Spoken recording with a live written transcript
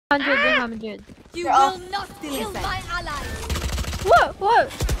100. You will not kill my ally. What?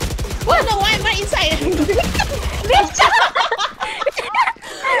 What? What? No, why am I inside?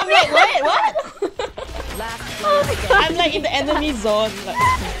 I'm like, wait, what? I'm like in the enemy zone, like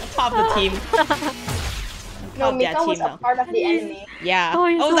top of the team. No, Mika was a part of the enemy. Yeah. Oh, I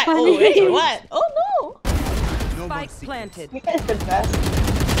you're was so like, funny. oh wait, what? Oh no. Spike planted. Mika is the best.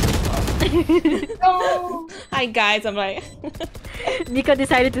 No. Hi guys, I'm like, Mika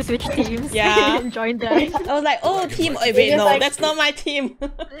decided to switch teams. Yeah. And join them. I was like, oh team. Oh, wait, just no, like- that's not my team.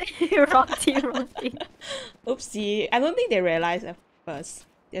 Wrong team, wrong team. Oopsie. I don't think they realized at first.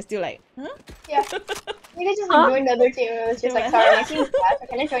 They're still like, huh? Yeah. Mika just joined the other team. It was just like, sorry, my team's bad, so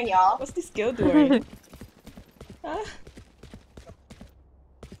can I join y'all? What's this skill doing?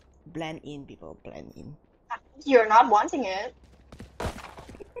 Blend in, people. Blend in. You're not wanting it.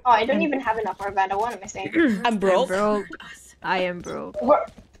 Oh, I don't even have enough for Vanda. What am I saying? I'm broke. Broke. I am broke. We're-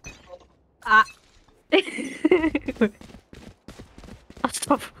 Ah.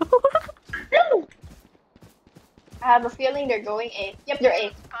 Stop. I have a feeling they're going A. Yep, they're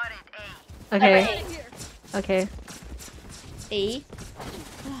A. Okay. Okay. A.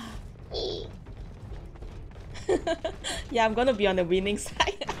 Yeah, I'm gonna be on the winning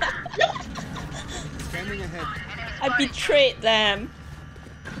side. Scanning ahead. I betrayed them.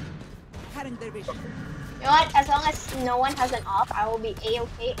 Cutting their vision. You know what? As long as no one has an op, I will be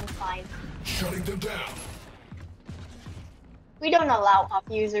A-okay and fine. Shutting them down. We don't allow op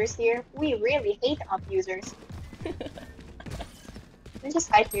users here. We really hate op users. Let's just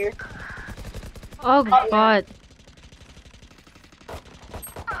hide here. Oh yeah. god.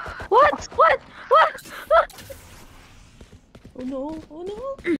 What? What? What? Oh no, oh no.